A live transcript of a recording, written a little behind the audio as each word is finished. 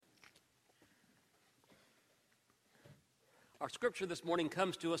Our scripture this morning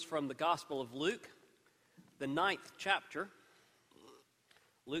comes to us from the Gospel of Luke, the 9th chapter,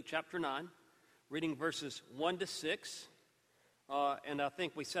 Luke chapter 9, reading verses 1 to 6. And I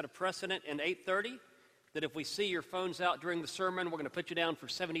think we set a precedent in 8:30 that if we see your phones out during the sermon, we're going to put you down for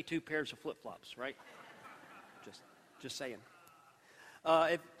 72 pairs of flip-flops, right? Just saying.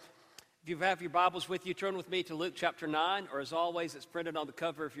 If you have your Bibles with you, turn with me to Luke chapter 9, or as always, it's printed on the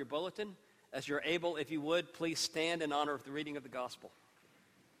cover of your bulletin. As you're able, if you would, please stand in honor of the reading of the gospel.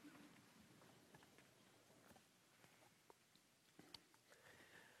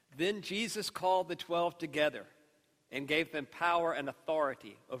 Then Jesus called the 12 together and gave them power and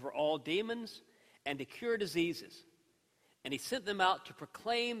authority over all demons and to cure diseases. And he sent them out to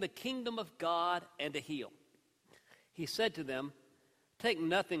proclaim the kingdom of God and to heal. He said to them, "Take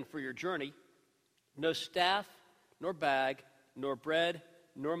nothing for your journey, no staff, nor bag, nor bread,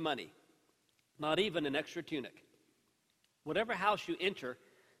 nor money, not even an extra tunic. Whatever house you enter,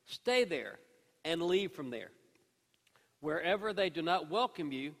 stay there and leave from there. Wherever they do not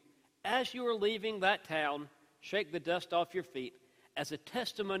welcome you, as you are leaving that town, shake the dust off your feet as a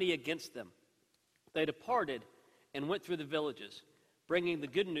testimony against them." They departed and went through the villages, bringing the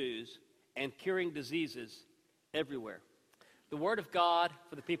good news and curing diseases everywhere. The word of God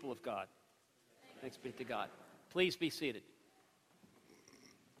for the people of God. Thanks be to God. Please be seated.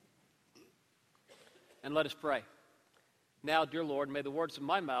 And let us pray. Now, dear Lord, may the words of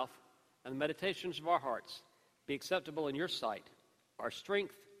my mouth and the meditations of our hearts be acceptable in your sight, our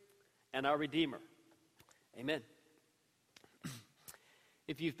strength and our Redeemer. Amen.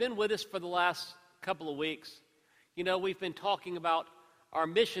 If you've been with us for the last couple of weeks, you know we've been talking about our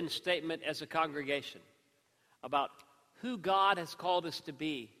mission statement as a congregation, about who God has called us to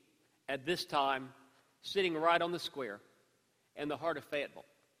be at this time, sitting right on the square in the heart of Fayetteville.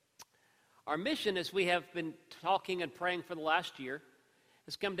 Our mission, as we have been talking and praying for the last year,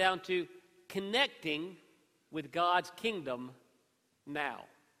 has come down to connecting with God's kingdom now.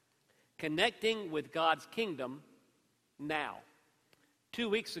 Connecting with God's kingdom now. 2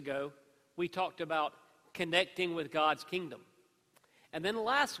 weeks ago, we talked about connecting with God's kingdom. And then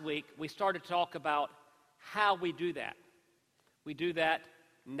last week, we started to talk about how we do that. We do that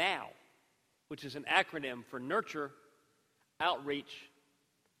now, which is an acronym for nurture, outreach,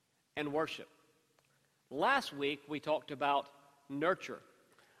 and worship. Last week, we talked about nurture.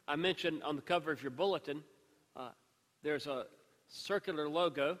 I mentioned on the cover of your bulletin, there's a circular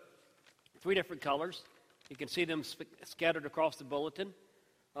logo, 3 different colors. You can see them scattered across the bulletin.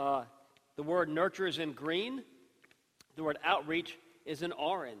 The word nurture is in green. The word outreach is in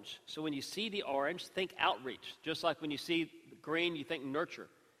orange. So when you see the orange, think outreach. Just like when you see green, you think nurture.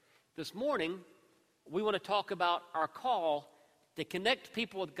 This morning, we want to talk about our call to connect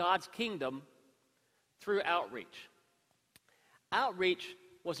people with God's kingdom through outreach. Outreach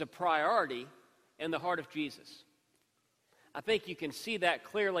was a priority in the heart of Jesus. I think you can see that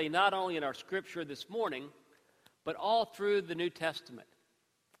clearly not only in our scripture this morning, but all through the New Testament.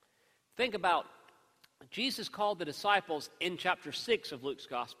 Think about Jesus called the disciples in chapter 6 of Luke's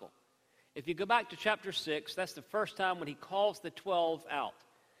gospel. If you go back to chapter 6, that's the first time when he calls the 12 out.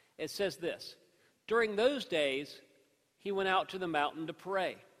 It says this: "During those days, he went out to the mountain to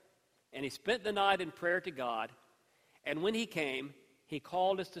pray, and he spent the night in prayer to God. And when he came, he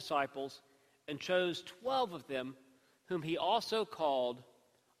called his disciples and chose 12 of them, whom he also called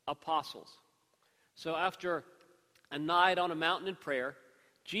apostles." So after a night on a mountain in prayer,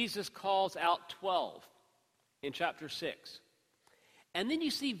 Jesus calls out 12 in chapter 6. And then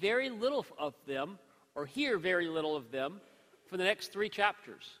you see very little of them, or hear very little of them, for the next 3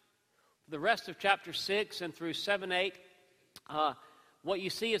 chapters. For the rest of chapter 6 and through 7, 8, what you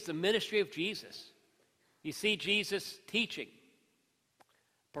see is the ministry of Jesus. You see Jesus teaching,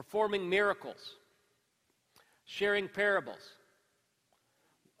 performing miracles, sharing parables,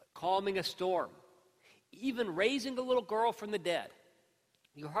 calming a storm, even raising a little girl from the dead.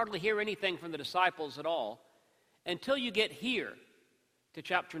 You hardly hear anything from the disciples at all until you get here to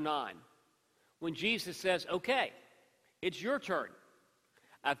chapter 9, when Jesus says, "Okay, it's your turn.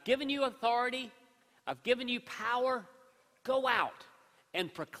 I've given you authority. I've given you power. Go out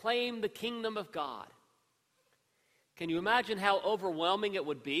and proclaim the kingdom of God." Can you imagine how overwhelming it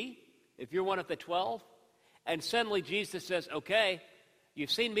would be if you're one of the 12? And suddenly Jesus says, "Okay, you've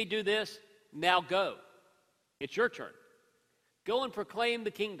seen me do this, now go. It's your turn. Go and proclaim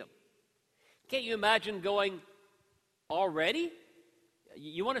the kingdom." Can't you imagine going, "Already?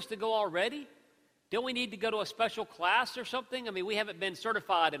 You want us to go already? Don't we need to go to a special class or something? I mean, we haven't been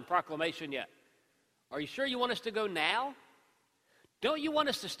certified in proclamation yet. Are you sure you want us to go now?" Don't you want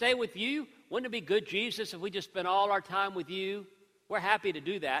us to stay with you? Wouldn't it be good, Jesus, if we just spent all our time with you? We're happy to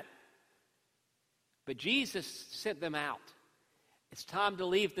do that. But Jesus sent them out. It's time to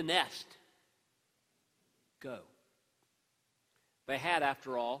leave the nest. Go. They had,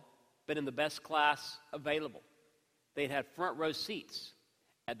 after all, been in the best class available. They'd had front row seats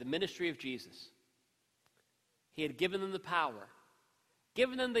at the ministry of Jesus. He had given them the power,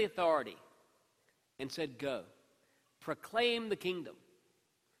 given them the authority, and said, go. Proclaim the kingdom.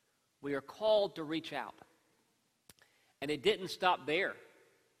 We are called to reach out. And it didn't stop there.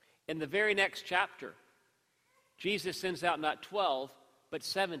 In the very next chapter, Jesus sends out not 12, but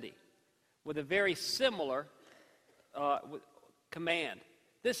 70, with a very similar command.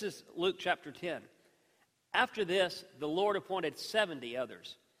 This is Luke chapter 10. After this, the Lord appointed 70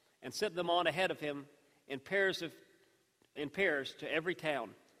 others and sent them on ahead of him in pairs to every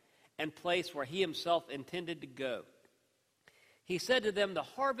town and place where he himself intended to go. He said to them, the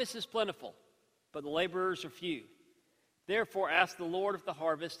harvest is plentiful, but the laborers are few. Therefore ask the Lord of the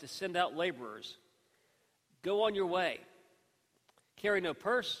harvest to send out laborers. Go on your way. Carry no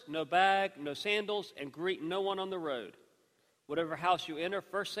purse, no bag, no sandals, and greet no one on the road. Whatever house you enter,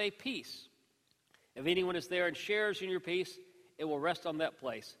 first say peace. If anyone is there and shares in your peace, it will rest on that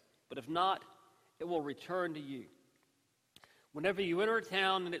place. But if not, it will return to you. Whenever you enter a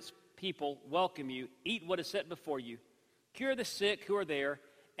town and its people welcome you, eat what is set before you, cure the sick who are there,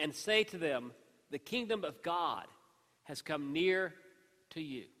 and say to them, the kingdom of God has come near to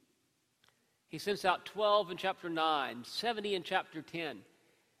you. He sends out 12 in chapter 9, 70 in chapter 10.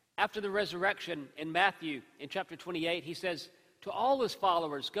 After the resurrection in Matthew, in chapter 28, he says to all his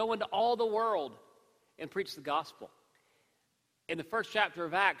followers, go into all the world and preach the gospel. In the first chapter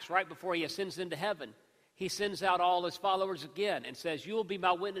of Acts, right before he ascends into heaven, he sends out all his followers again and says, you will be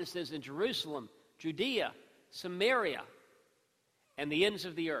my witnesses in Jerusalem, Judea, Samaria, and the ends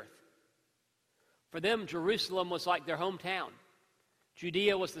of the earth. For them, Jerusalem was like their hometown.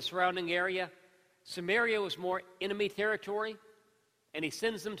 Judea was the surrounding area. Samaria was more enemy territory. And he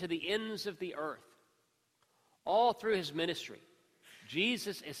sends them to the ends of the earth. All through his ministry,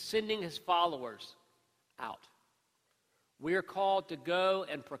 Jesus is sending his followers out. We are called to go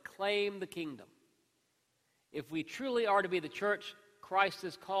and proclaim the kingdom. If we truly are to be the church Christ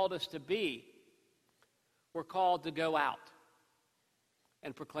has called us to be, we're called to go out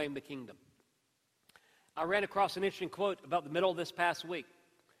and proclaim the kingdom. I ran across an interesting quote about the middle of this past week.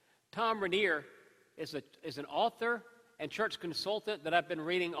 Tom Rainier is an author and church consultant that I've been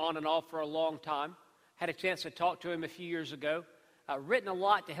reading on and off for a long time. Had a chance to talk to him a few years ago. Written a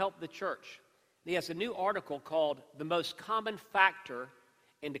lot to help the church. He has a new article called The Most Common Factor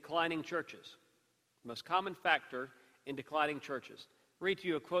in Declining Churches. Most common factor in declining churches. Read to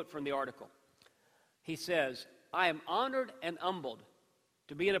you a quote from the article. He says, I am honored and humbled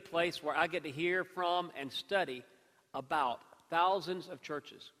to be in a place where I get to hear from and study about thousands of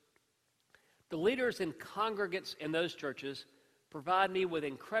churches. The leaders and congregants in those churches provide me with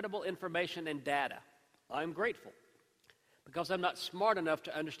incredible information and data. I'm grateful because I'm not smart enough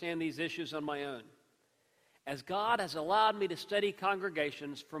to understand these issues on my own. As God has allowed me to study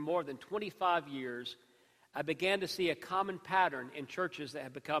congregations for more than 25 years, I began to see a common pattern in churches that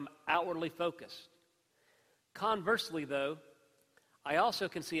have become outwardly focused. Conversely, though, I also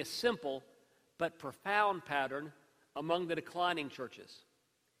can see a simple but profound pattern among the declining churches.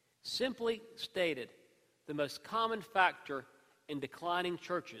 Simply stated, the most common factor in declining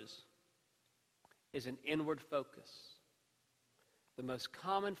churches is an inward focus. The most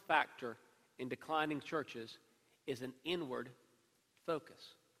common factor in declining churches is an inward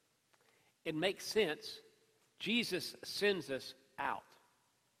focus. It makes sense. Jesus sends us out.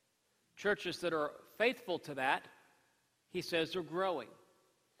 Churches that are faithful to that, he says, are growing.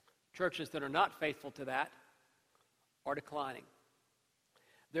 Churches that are not faithful to that are declining.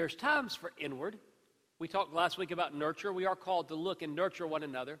 There's times for inward. We talked last week about nurture. We are called to look and nurture one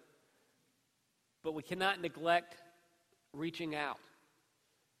another. But we cannot neglect reaching out.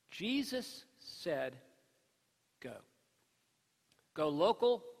 Jesus said, go. Go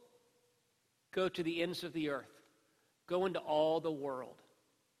local. Go to the ends of the earth. Go into all the world.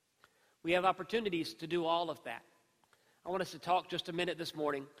 We have opportunities to do all of that. I want us to talk just a minute this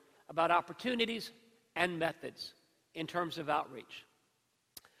morning about opportunities and methods in terms of outreach.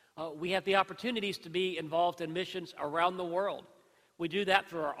 We have the opportunities to be involved in missions around the world. We do that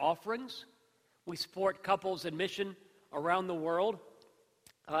through our offerings. We support couples in mission around the world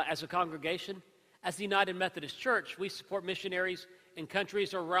as a congregation. As the United Methodist Church, we support missionaries in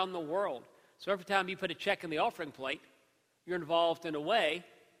countries around the world. So every time you put a check in the offering plate, you're involved in a way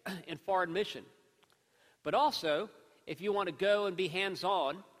in foreign mission. But also, if you want to go and be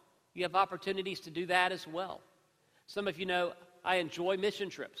hands-on, you have opportunities to do that as well. Some of you know I enjoy mission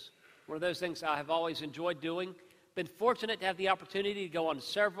trips. One of those things I have always enjoyed doing. Been fortunate to have the opportunity to go on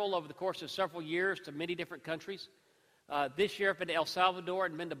several over the course of several years to many different countries. This year I've been to El Salvador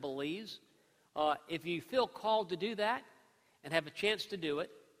and been to Belize. If you feel called to do that and have a chance to do it,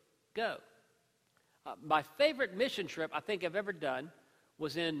 go. My favorite mission trip I think I've ever done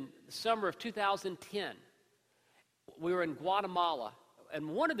was in the summer of 2010. We were in Guatemala, and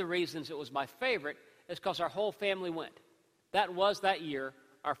one of the reasons it was my favorite is because our whole family went. That was that year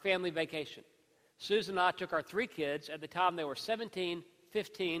our family vacation. Susan and I took our 3 kids, at the time they were 17,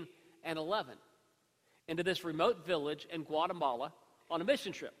 15, and 11, into this remote village in Guatemala on a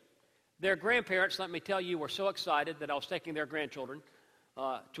mission trip. Their grandparents, let me tell you, were so excited that I was taking their grandchildren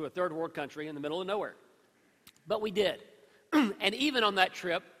to a third world country in the middle of nowhere. But we did. And even on that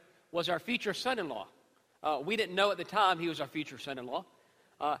trip was our future son-in-law. We didn't know at the time he was our future son-in-law.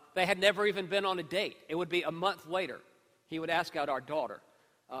 They had never even been on a date. It would be a month later he would ask out our daughter,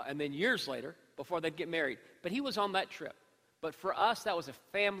 and then years later before they'd get married. But he was on that trip. But for us, that was a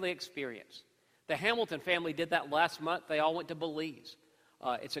family experience. The Hamilton family did that last month. They all went to Belize.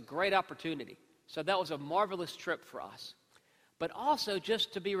 It's a great opportunity. So that was a marvelous trip for us. But also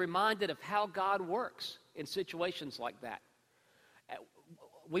just to be reminded of how God works in situations like that.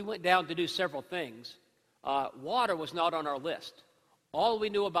 We went down to do several things. Water was not on our list. All we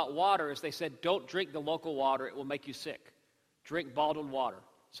knew about water is they said, don't drink the local water, it will make you sick. Drink bottled water.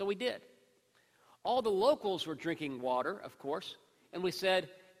 So we did. All the locals were drinking water, of course, and we said,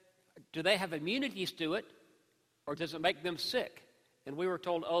 do they have immunities to it, or does it make them sick? And we were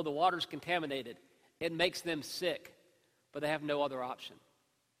told, oh, the water's contaminated. It makes them sick, but they have no other option.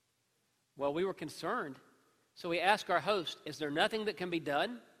 Well, we were concerned, so we asked our host, is there nothing that can be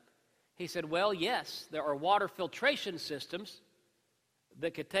done? He said, well, yes, there are water filtration systems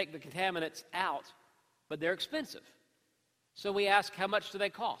that could take the contaminants out, but they're expensive. So we asked, how much do they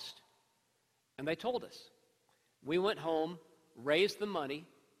cost? And they told us. We went home, raised the money,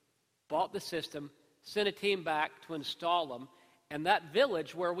 bought the system, sent a team back to install them, and that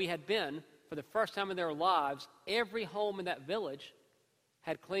village where we had been for the first time in their lives, every home in that village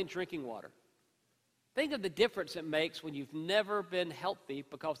had clean drinking water. Think of the difference it makes when you've never been healthy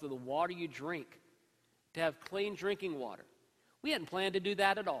because of the water you drink, to have clean drinking water. We hadn't planned to do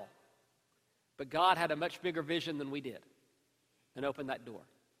that at all. But God had a much bigger vision than we did and opened that door.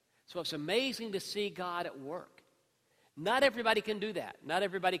 So it's amazing to see God at work. Not everybody can do that. Not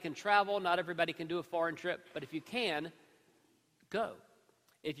everybody can travel. Not everybody can do a foreign trip. But if you can, go.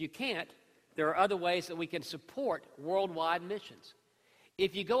 If you can't, there are other ways that we can support worldwide missions.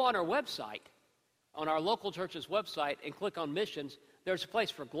 If you go on our website, on our local church's website, and click on missions, there's a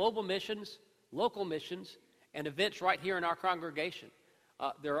place for global missions, local missions, and events right here in our congregation.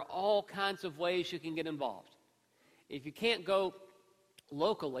 There are all kinds of ways you can get involved. If you can't go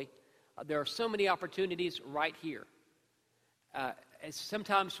locally, there are so many opportunities right here.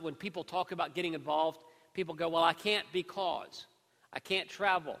 Sometimes when people talk about getting involved, people go, well, I can't because I can't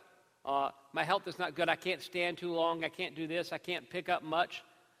travel. My health is not good. I can't stand too long. I can't do this. I can't pick up much.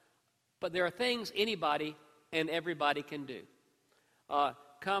 But there are things anybody and everybody can do.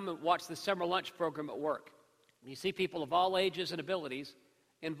 Come and watch the summer lunch program at work. You see people of all ages and abilities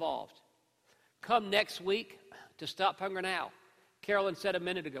involved. Come next week to Stop Hunger Now. Carolyn said a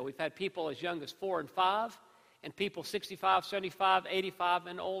minute ago, we've had people as young as 4 and 5, and people 65, 75, 85,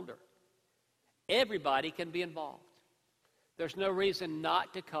 and older. Everybody can be involved. There's no reason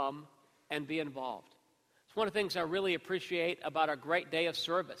not to come and be involved. It's one of the things I really appreciate about our great day of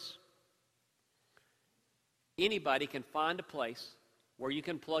service. Anybody can find a place where you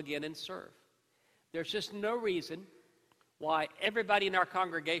can plug in and serve. There's just no reason why everybody in our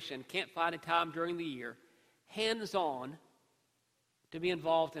congregation can't find a time during the year, hands-on, to be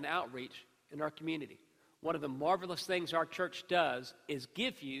involved in outreach in our community. One of the marvelous things our church does is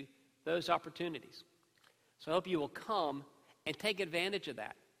give you those opportunities. So I hope you will come and take advantage of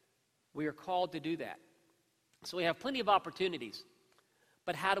that. We are called to do that. So we have plenty of opportunities,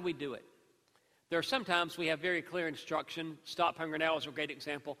 but how do we do it? There are sometimes we have very clear instruction. Stop Hunger Now is a great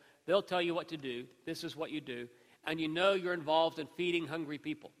example. They'll tell you what to do. This is what you do. And you know you're involved in feeding hungry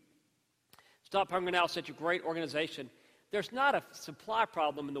people. Stop Hunger Now is such a great organization. There's not a supply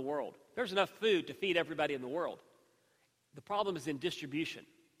problem in the world. There's enough food to feed everybody in the world. The problem is in distribution.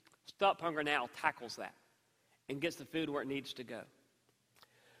 Stop Hunger Now tackles that and gets the food where it needs to go.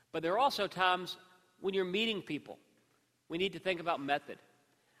 But there are also times when you're meeting people. We need to think about method.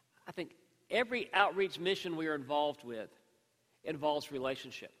 I think every outreach mission we are involved with involves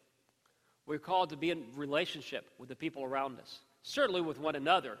relationship. We're called to be in relationship with the people around us, certainly with one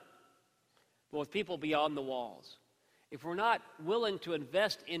another, but with people beyond the walls. If we're not willing to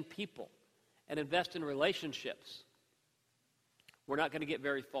invest in people and invest in relationships, we're not going to get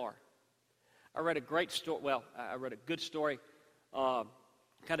very far. I read a great story, I read a good story, kind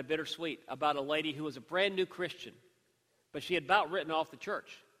of bittersweet, about a lady who was a brand new Christian, but she had about written off the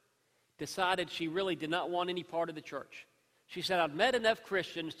church, decided she really did not want any part of the church. She said, I've met enough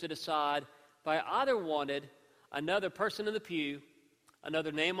Christians to decide if I either wanted another person in the pew,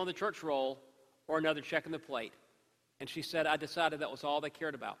 another name on the church roll, or another check in the plate. And she said, I decided that was all they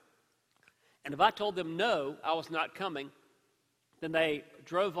cared about. And if I told them no, I was not coming, then they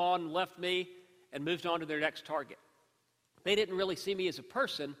drove on, left me, and moved on to their next target. They didn't really see me as a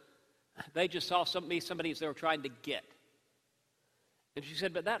person. They just saw somebody as they were trying to get. And she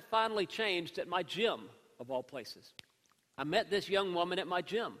said, but that finally changed at my gym, of all places. I met this young woman at my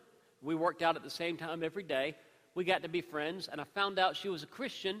gym. We worked out at the same time every day. We got to be friends, and I found out she was a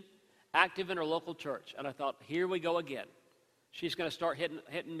Christian, active in her local church. And I thought, here we go again. She's going to start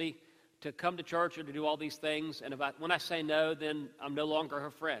hitting me to come to church or to do all these things. And when I say no, then I'm no longer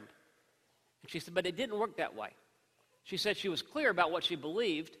her friend. And she said, but it didn't work that way. She said she was clear about what she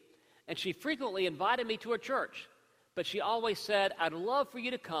believed, and she frequently invited me to her church. But she always said, I'd love for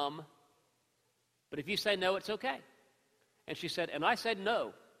you to come, but if you say no, it's okay. And she said, and I said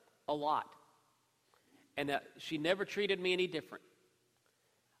no a lot. And she never treated me any different.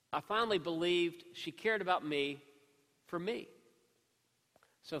 I finally believed she cared about me for me.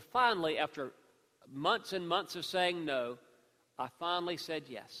 So finally, after months and months of saying no, I finally said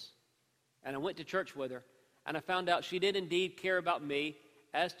yes. And I went to church with her, and I found out she did indeed care about me,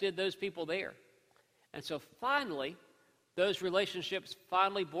 as did those people there. And so finally, those relationships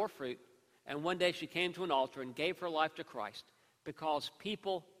finally bore fruit, and one day she came to an altar and gave her life to Christ because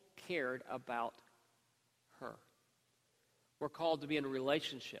people cared about her. We're called to be in a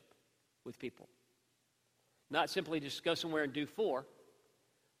relationship with people. Not simply just go somewhere and do for,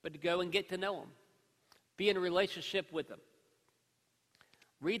 but to go and get to know them. Be in a relationship with them.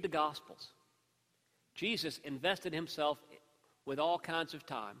 Read the Gospels. Jesus invested himself with all kinds of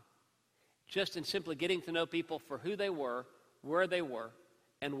time just in simply getting to know people for who they were, where they were,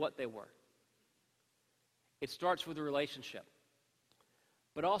 and what they were. It starts with a relationship.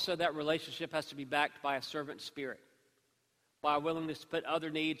 But also that relationship has to be backed by a servant spirit, by a willingness to put other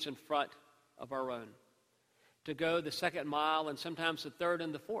needs in front of our own, to go the second mile and sometimes the third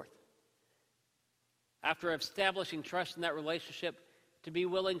and the fourth. After establishing trust in that relationship, to be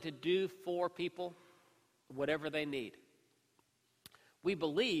willing to do for people whatever they need. We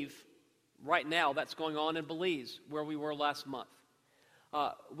believe right now that's going on in Belize, where we were last month.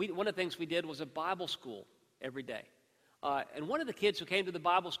 One of the things we did was a Bible school every day. And one of the kids who came to the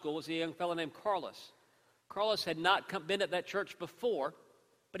Bible school was a young fellow named Carlos. Carlos had not been at that church before,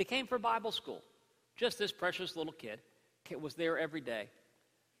 but he came for Bible school. Just this precious little kid was there every day.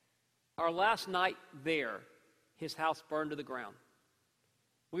 Our last night there, his house burned to the ground.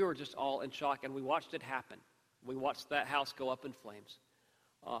 We were just all in shock, and we watched it happen. We watched that house go up in flames.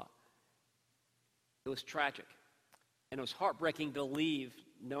 It was tragic, and it was heartbreaking to leave,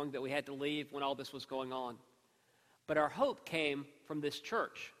 knowing that we had to leave when all this was going on. But our hope came from this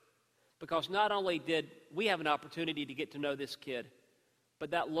church, because not only did we have an opportunity to get to know this kid,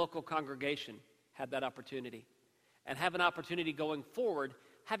 but that local congregation had that opportunity, and have an opportunity going forward,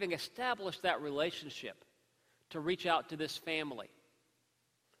 having established that relationship, to reach out to this family,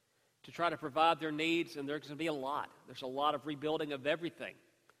 to try to provide their needs, and there's going to be a lot. There's a lot of rebuilding of everything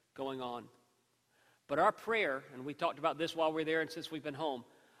going on. But our prayer, and we talked about this while we were there and since we've been home,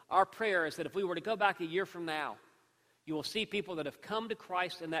 our prayer is that if we were to go back a year from now, you will see people that have come to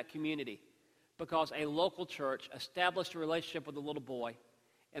Christ in that community because a local church established a relationship with a little boy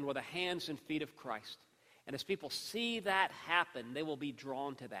and were the hands and feet of Christ. And as people see that happen, they will be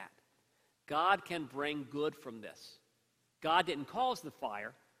drawn to that. God can bring good from this. God didn't cause the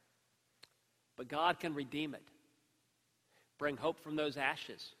fire, but God can redeem it, bring hope from those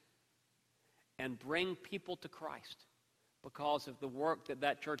ashes, and bring people to Christ because of the work that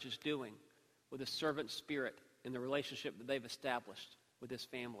that church is doing with a servant spirit in the relationship that they've established with this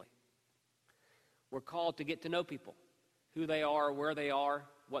family. We're called to get to know people, who they are, where they are,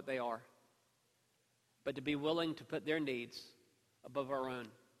 what they are, but to be willing to put their needs above our own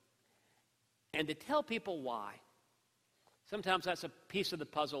and to tell people why. Sometimes that's a piece of the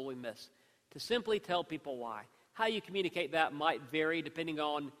puzzle we miss, to simply tell people why. How you communicate that might vary depending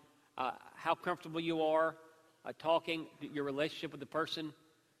on how comfortable you are talking, your relationship with the person.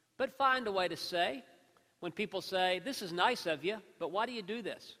 But find a way to say, when people say, this is nice of you, but why do you do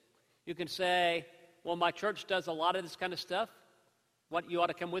this? You can say, well, my church does a lot of this kind of stuff. What, you ought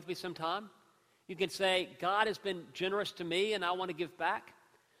to come with me sometime? You can say, God has been generous to me and I want to give back.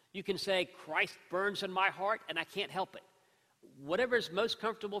 You can say, Christ burns in my heart and I can't help it. Whatever is most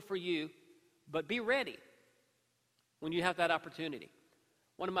comfortable for you, but be ready when you have that opportunity.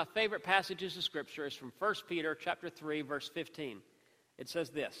 One of my favorite passages of Scripture is from 1 Peter chapter 3, verse 15. It says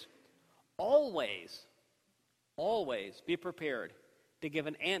this, always be prepared to give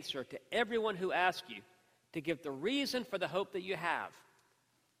an answer to everyone who asks you, to give the reason for the hope that you have.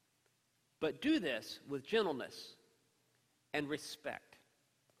 But do this with gentleness and respect.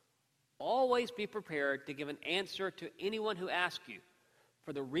 Always be prepared to give an answer to anyone who asks you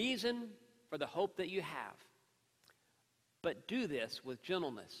for the reason for the hope that you have. But do this with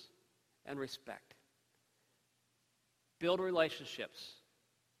gentleness and respect. Build relationships.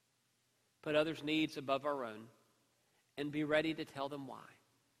 Put others' needs above our own. And be ready to tell them why.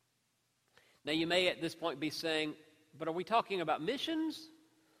 Now you may at this point be saying, but are we talking about missions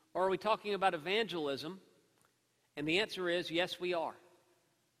or are we talking about evangelism? And the answer is, yes, we are.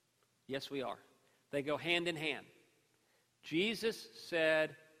 Yes, we are. They go hand in hand. Jesus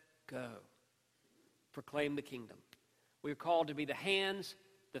said, go. Proclaim the kingdom. We are called to be the hands,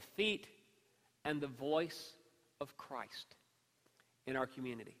 the feet, and the voice of Christ in our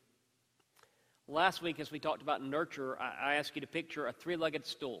community. Last week, as we talked about nurture, I asked you to picture a three-legged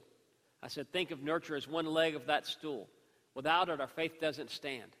stool. I said, think of nurture as one leg of that stool. Without it, our faith doesn't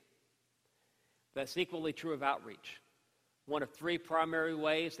stand. That's equally true of outreach. One of three primary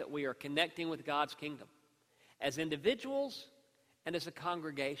ways that we are connecting with God's kingdom, as individuals and as a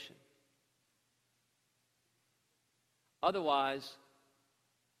congregation. Otherwise,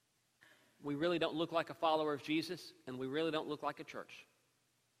 we really don't look like a follower of Jesus, and we really don't look like a church.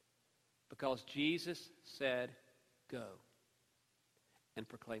 Because Jesus said, go and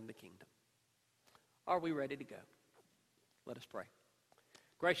proclaim the kingdom. Are we ready to go? Let us pray.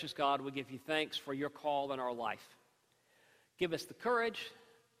 Gracious God, we give you thanks for your call in our life. Give us the courage,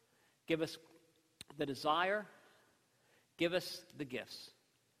 give us the desire, give us the gifts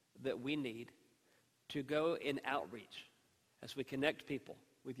that we need to go in outreach as we connect people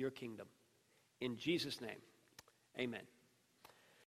with your kingdom. In Jesus' name, amen.